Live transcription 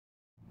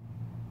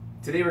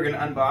Today we're going to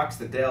unbox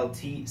the Dell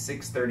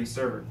T630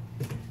 server.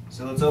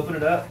 So let's open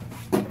it up.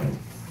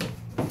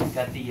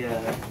 Got the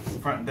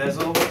front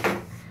bezel,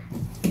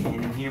 and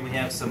in here we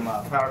have some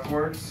power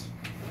cords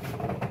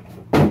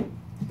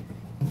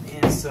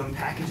and some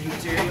packaging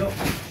material.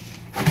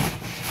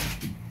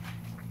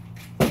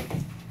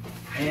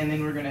 And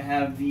then we're going to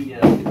have the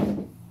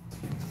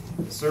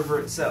server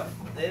itself.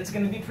 It's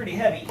going to be pretty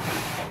heavy.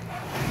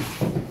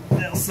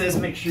 Dell says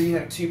make sure you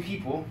have 2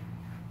 people.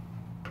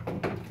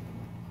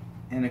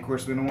 And of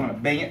course we don't want to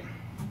bang it.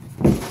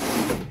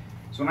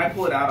 So when I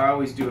pull it out, I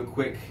always do a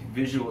quick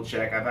visual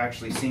check. I've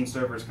actually seen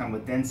servers come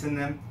with dents in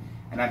them,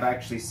 and I've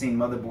actually seen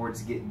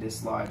motherboards get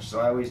dislodged. So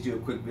I always do a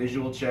quick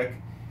visual check.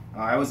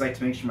 I always like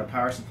to make sure my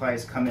power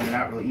supplies come in and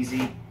out real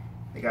easy.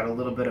 They got a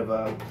little bit of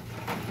a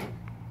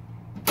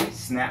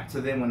snap to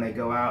them when they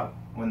go out,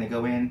 when they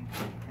go in,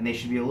 and they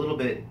should be a little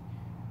bit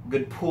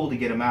good pull to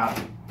get them out.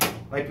 I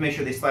like to make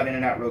sure they slide in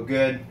and out real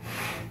good.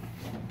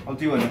 I'll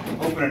do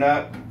open it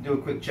up, do a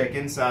quick check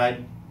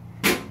inside.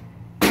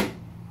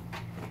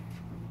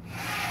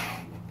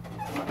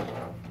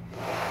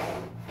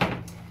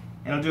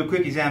 And I'll do a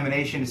quick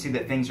examination to see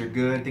that things are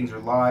good, things are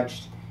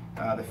lodged,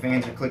 the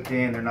fans are clicked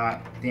in, they're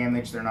not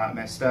damaged, they're not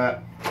messed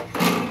up.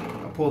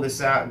 I'll pull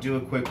this out and do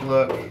a quick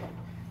look,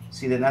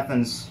 see that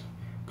nothing's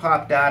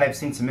popped out. I've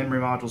seen some memory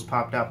modules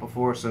popped out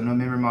before, so no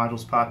memory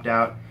modules popped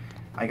out.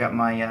 I got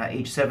my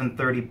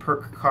H730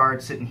 PERC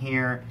card sitting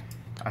here.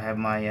 I have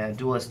my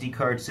dual SD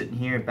card sitting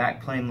here.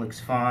 Backplane looks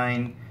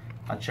fine.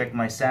 I'll check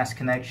my SAS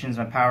connections,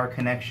 my power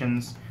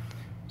connections.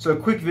 So a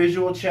quick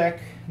visual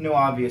check, no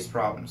obvious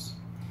problems.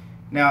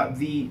 Now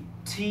the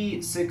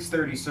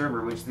T630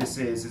 server, which this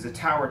is a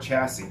tower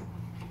chassis.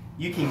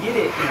 You can get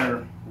it in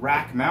a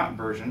rack mount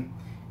version.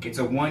 It's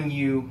a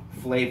 1U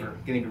flavor,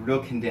 getting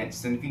real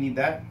condensed. And if you need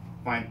that,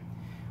 fine.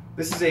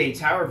 This is a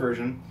tower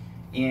version,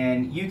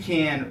 and you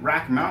can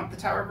rack mount the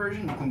tower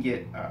version. You can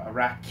get a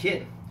rack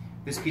kit.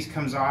 This piece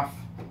comes off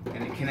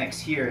and it connects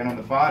here, and on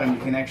the bottom you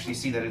can actually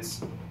see that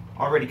it's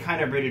already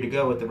kind of ready to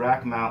go with the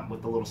rack mount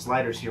with the little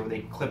sliders here where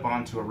they clip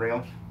onto a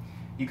rail.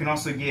 You can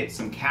also get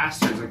some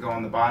casters that go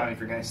on the bottom if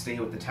you're going to stay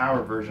with the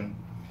tower version.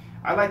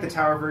 I like the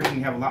tower version.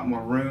 You have a lot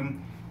more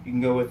room. You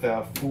can go with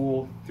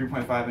full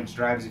 3.5-inch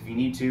drives if you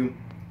need to.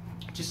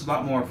 Just a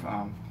lot more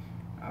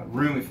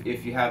room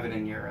if you have it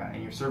in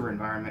your server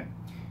environment.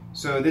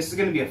 So this is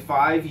going to be a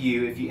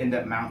 5U if you end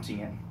up mounting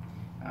it.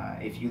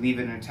 If you leave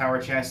it in a tower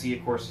chassis,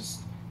 of course, it's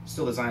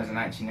still designed as a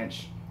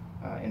 19-inch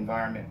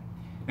environment.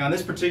 Now on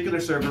this particular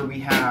server we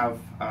have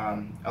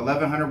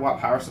 1100 watt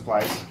power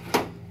supplies.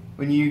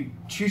 When you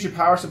choose your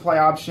power supply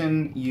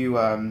option, you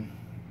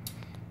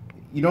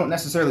don't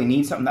necessarily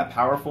need something that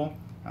powerful.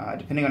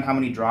 Depending on how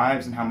many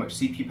drives and how much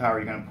CPU power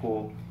you're going to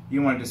pull,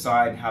 you want to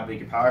decide how big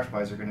your power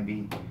supplies are going to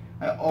be.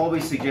 I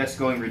always suggest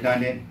going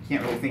redundant.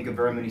 Can't really think of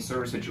very many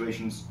server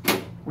situations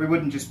where you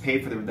wouldn't just pay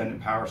for the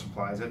redundant power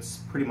supplies. That's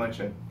pretty much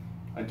a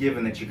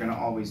given that you're going to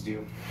always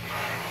do.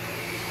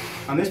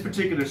 On this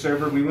particular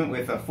server, we went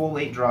with full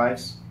 8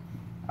 drives.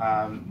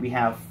 We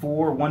have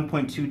 4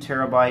 1.2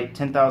 terabyte,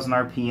 10,000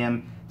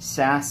 RPM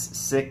SAS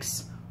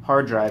 6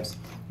 hard drives.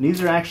 And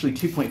these are actually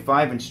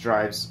 2.5-inch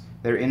drives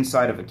that are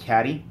inside of a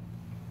caddy.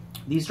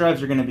 These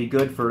drives are going to be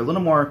good for a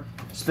little more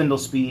spindle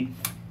speed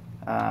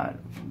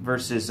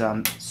versus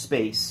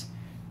space.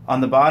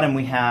 On the bottom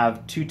we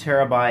have 2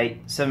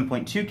 terabyte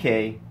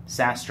 7.2K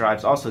SAS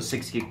drives, also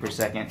 6 gig per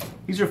second.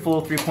 These are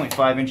full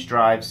 3.5-inch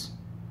drives,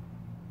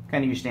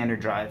 kind of your standard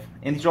drive.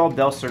 And these are all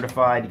Dell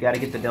certified. You got to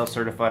get the Dell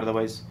certified,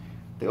 otherwise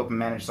the open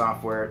managed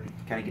software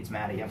kind of gets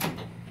mad at you.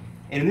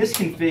 And in this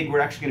config, we're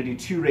actually going to do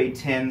 2 RAID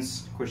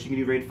 10s. Of course, you can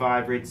do RAID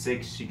 5, RAID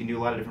 6. You can do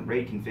a lot of different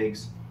RAID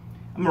configs.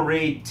 I'm a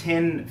RAID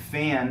 10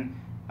 fan.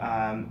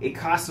 It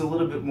costs a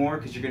little bit more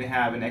because you're going to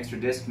have an extra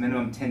disk,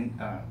 minimum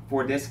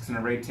 4 disks in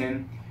a RAID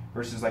 10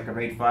 versus like a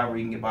RAID 5 where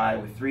you can get by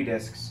with 3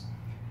 disks.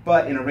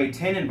 But in a RAID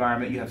 10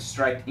 environment, you have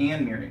striped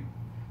and mirroring.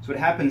 So what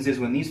happens is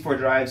when these 4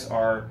 drives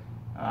are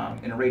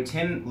in a RAID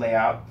 10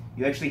 layout,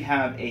 you actually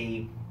have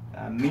a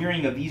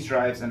mirroring of these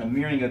drives and a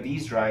mirroring of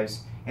these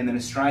drives, and then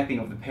a striping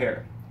of the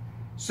pair.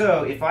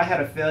 So if I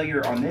had a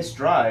failure on this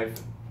drive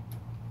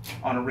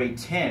on a RAID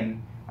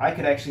 10, I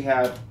could actually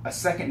have a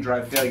second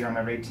drive failure on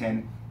my RAID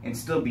 10 and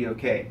still be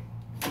okay.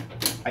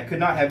 I could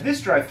not have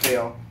this drive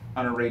fail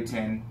on a RAID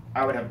 10,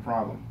 I would have a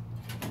problem.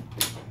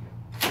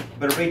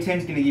 But a RAID 10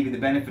 is going to give you the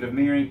benefit of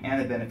mirroring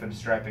and the benefit of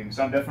striping.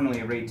 So I'm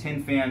definitely a RAID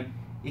 10 fan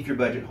if your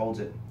budget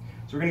holds it.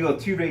 So we're going to go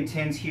with 2 RAID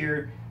 10s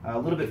here, a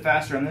little bit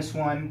faster on this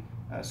one.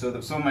 So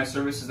that some of my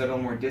services that are a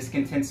little more disk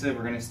intensive,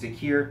 we're going to stick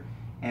here.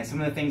 And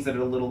some of the things that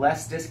are a little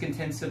less disk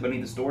intensive but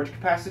need the storage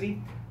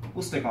capacity,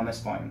 we'll stick on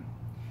this volume.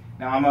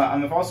 Now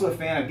I'm also a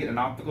fan of getting an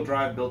optical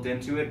drive built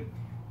into it.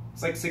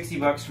 It's like 60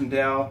 bucks from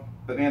Dell,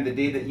 but man, the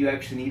day that you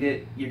actually need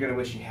it, you're going to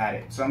wish you had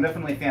it. So I'm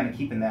definitely a fan of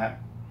keeping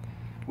that.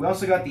 We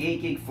also got the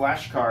 8 gig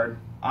flash card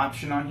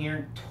option on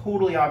here,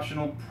 totally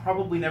optional,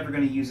 probably never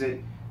going to use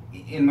it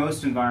in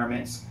most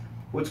environments.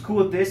 What's cool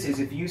with this is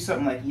if you use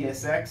something like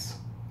ESX,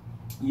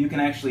 you can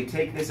actually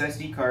take this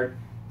SD card,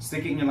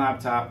 stick it in your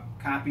laptop,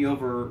 copy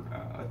over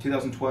a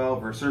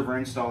 2012 or server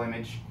install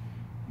image.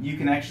 You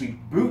can actually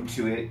boot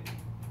to it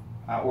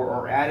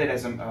or add it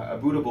as a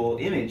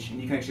bootable image,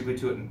 and you can actually boot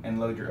to it and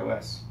load your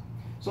OS.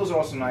 So those are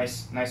also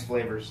nice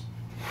flavors.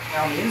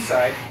 Now on the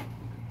inside,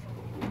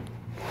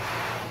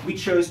 we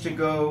chose to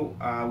go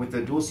with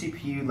the dual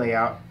CPU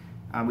layout.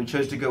 We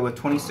chose to go with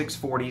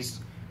 2640s,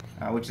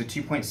 which is a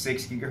 2.6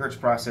 gigahertz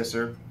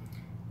processor.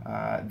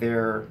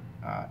 They're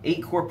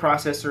 8-core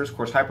processors. Of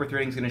course,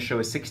 hyperthreading is going to show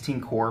as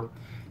 16-core.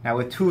 Now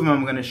with 2 of them,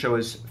 I'm going to show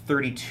as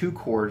 32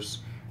 cores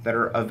that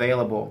are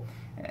available.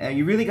 And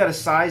you really got to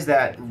size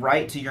that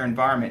right to your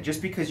environment.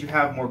 Just because you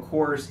have more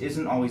cores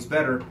isn't always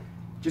better.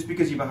 Just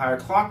because you have a higher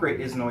clock rate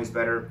isn't always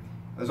better.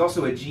 There's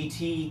also a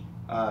GT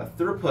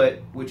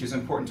throughput, which is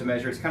important to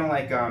measure. It's kind of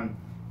like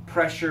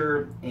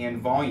pressure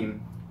and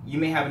volume. You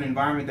may have an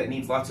environment that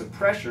needs lots of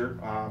pressure,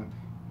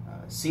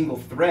 single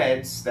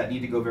threads that need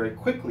to go very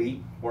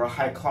quickly, or a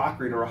high clock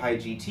rate or a high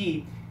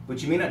GT,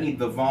 but you may not need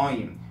the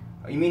volume.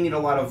 You may need a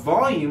lot of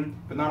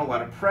volume, but not a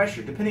lot of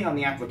pressure, depending on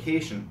the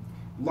application.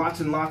 Lots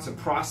and lots of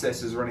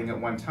processes running at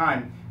one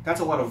time, that's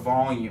a lot of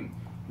volume.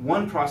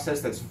 One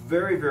process that's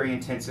very, very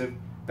intensive,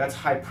 that's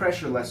high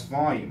pressure, less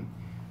volume.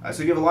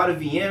 So if you have a lot of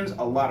VMs,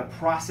 a lot of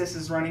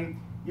processes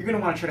running, you're going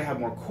to want to try to have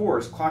more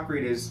cores. Clock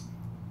rate is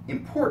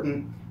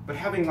important, but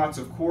having lots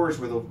of cores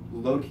where the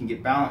load can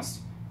get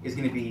balanced is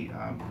going to be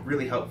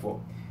really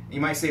helpful. You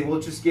might say, well,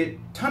 just get a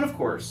ton of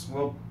cores.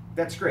 Well,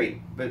 that's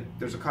great, but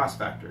there's a cost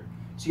factor.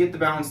 So you have to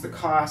balance the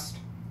cost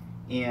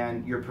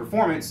and your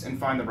performance and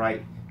find the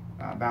right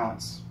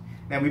balance.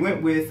 Now we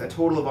went with a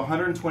total of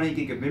 120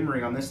 gig of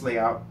memory on this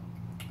layout.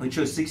 We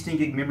chose 16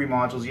 gig memory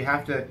modules. They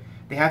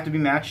have to be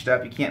matched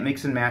up. You can't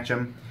mix and match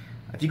them.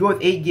 If you go with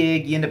 8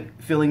 gig, you end up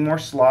filling more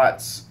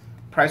slots.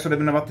 Price would have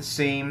been about the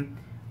same,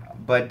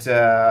 but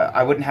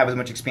I wouldn't have as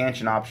much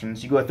expansion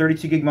options. You go with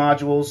 32 gig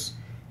modules,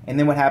 and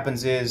then what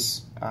happens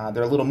is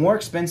they're a little more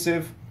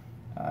expensive,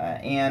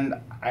 and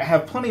I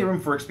have plenty of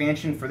room for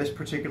expansion for this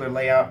particular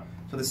layout.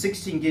 So the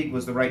 16 gig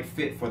was the right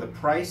fit for the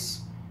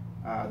price,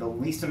 the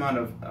least amount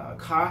of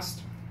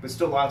cost, but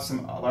still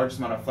a large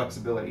amount of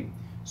flexibility.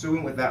 So we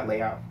went with that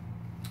layout.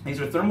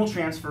 These are thermal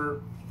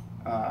transfer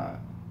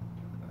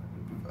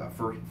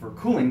for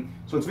cooling,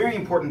 so it's very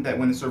important that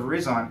when the server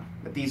is on,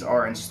 that these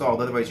are installed.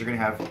 Otherwise, you're going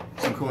to have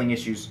some cooling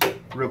issues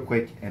real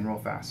quick and real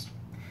fast.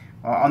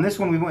 On this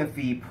one, we went with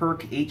the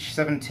PERC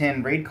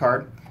H710 RAID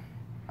card,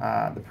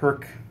 the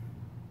PERC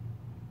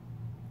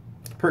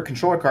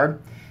controller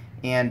card,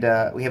 and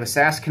we have a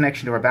SAS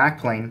connection to our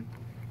backplane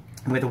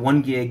with a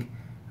 1 gig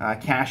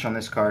cache on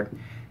this card.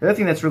 The other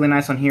thing that's really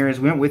nice on here is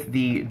we went with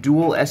the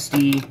dual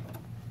SD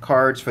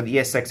cards for the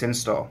ESX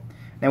install.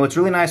 Now what's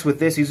really nice with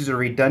this, these are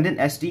redundant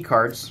SD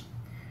cards,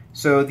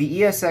 so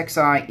the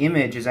ESXi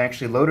image is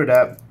actually loaded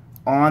up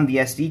on the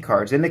SD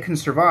cards, and it can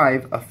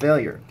survive a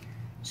failure.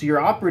 So your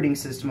operating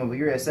system of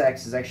your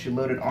ESX is actually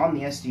loaded on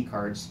the SD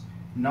cards,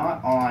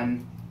 not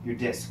on your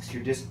disks.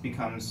 Your disk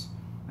becomes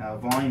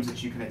volumes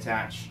that you can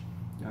attach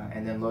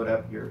and then load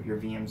up your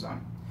VMs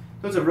on.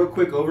 So it's a real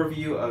quick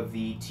overview of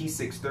the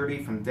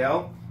T630 from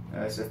Dell.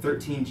 It's a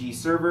 13G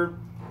server.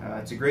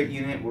 It's a great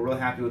unit. We're real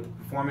happy with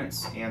the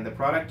performance and the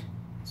product.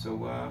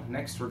 So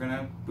next we're going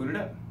to boot it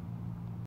up.